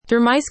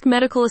Dermysk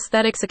Medical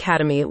Aesthetics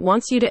Academy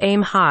wants you to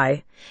aim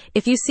high.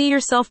 If you see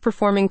yourself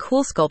performing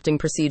CoolSculpting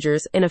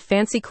procedures in a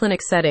fancy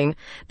clinic setting,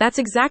 that's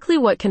exactly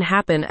what can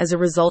happen as a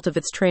result of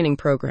its training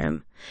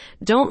program.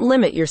 Don't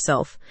limit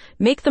yourself.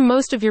 Make the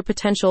most of your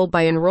potential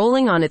by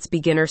enrolling on its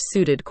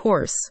beginner-suited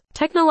course.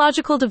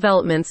 Technological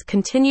developments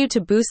continue to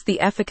boost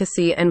the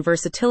efficacy and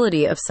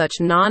versatility of such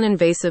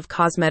non-invasive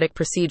cosmetic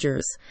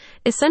procedures,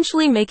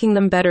 essentially making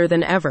them better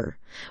than ever.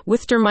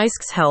 With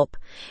Dermysk's help,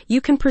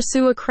 you can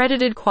pursue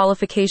accredited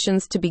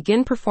qualifications to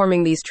begin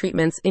performing these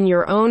treatments in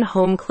your own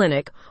home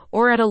clinic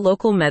or at a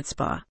local med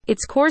spa.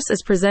 Its course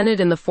is presented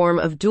in the form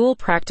of dual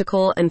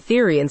practical and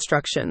theory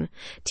instruction,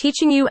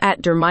 teaching you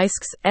at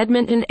Dermysk's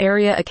Edmonton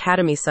area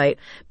academy site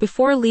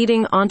before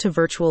leading onto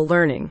virtual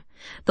learning.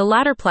 The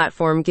latter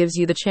platform gives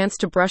you the chance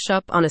to brush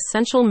up on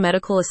essential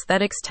medical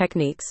aesthetics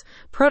techniques,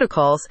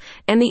 protocols,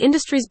 and the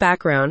industry's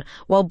background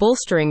while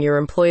bolstering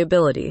your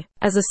employability.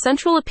 As a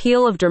central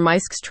appeal of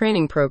Dermysk's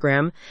training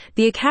program,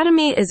 the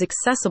Academy is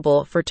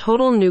accessible for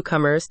total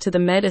newcomers to the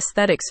med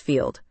aesthetics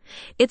field.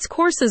 Its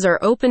courses are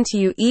open to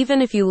you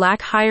even if you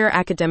lack higher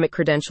academic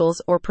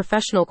credentials or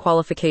professional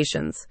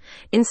qualifications.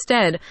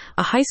 Instead,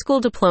 a high school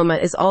diploma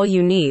is all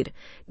you need.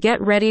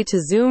 Get ready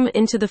to zoom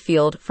into the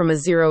field from a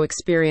zero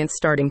experience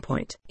starting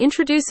point.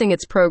 Introducing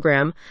its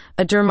program,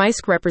 a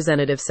Dermysk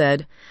representative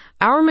said,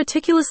 "Our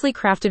meticulously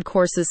crafted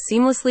courses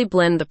seamlessly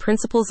blend the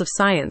principles of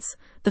science,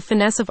 the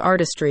finesse of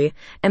artistry,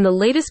 and the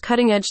latest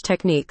cutting-edge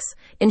techniques,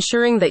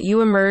 ensuring that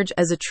you emerge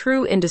as a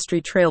true industry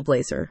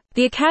trailblazer."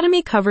 The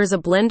Academy covers a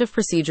blend of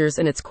procedures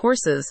in its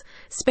courses,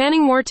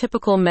 spanning more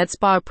typical med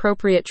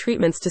spa-appropriate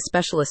treatments to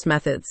specialist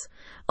methods.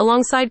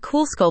 Alongside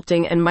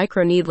CoolSculpting and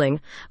microneedling,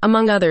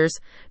 among others,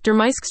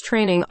 Dermysk's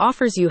training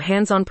offers you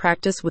hands-on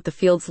practice with the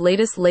field's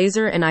latest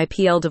laser and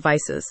IPL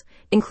devices,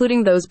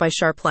 including those by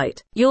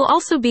Sharplight. You'll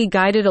also be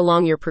guided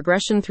along your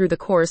progression through the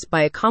course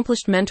by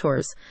accomplished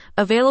mentors,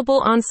 available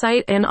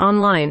on-site and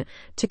online,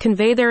 to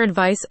convey their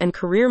advice and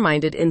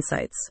career-minded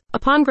insights.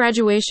 Upon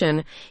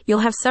graduation, you'll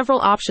have several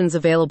options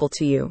available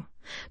to you.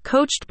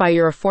 Coached by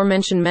your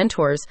aforementioned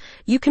mentors,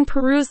 you can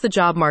peruse the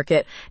job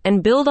market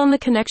and build on the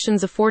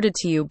connections afforded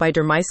to you by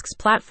Dermysk's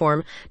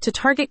platform to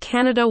target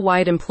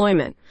Canada-wide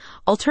employment.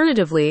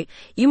 Alternatively,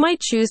 you might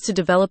choose to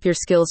develop your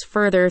skills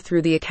further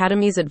through the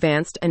Academy's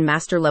advanced and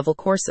master-level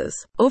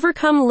courses.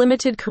 Overcome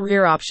limited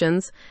career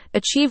options,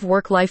 achieve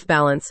work-life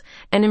balance,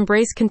 and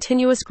embrace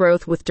continuous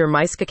growth with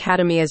Dermysk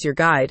Academy as your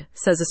guide,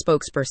 says a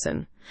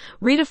spokesperson.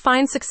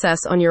 Redefine success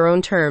on your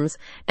own terms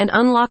and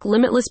unlock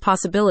limitless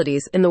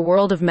possibilities in the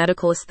world of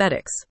medical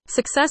aesthetics.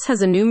 Success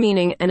has a new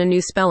meaning and a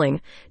new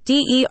spelling,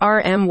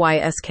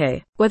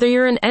 DERMYSK. Whether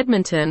you're in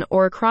Edmonton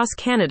or across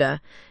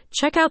Canada,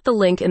 check out the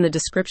link in the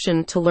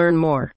description to learn more.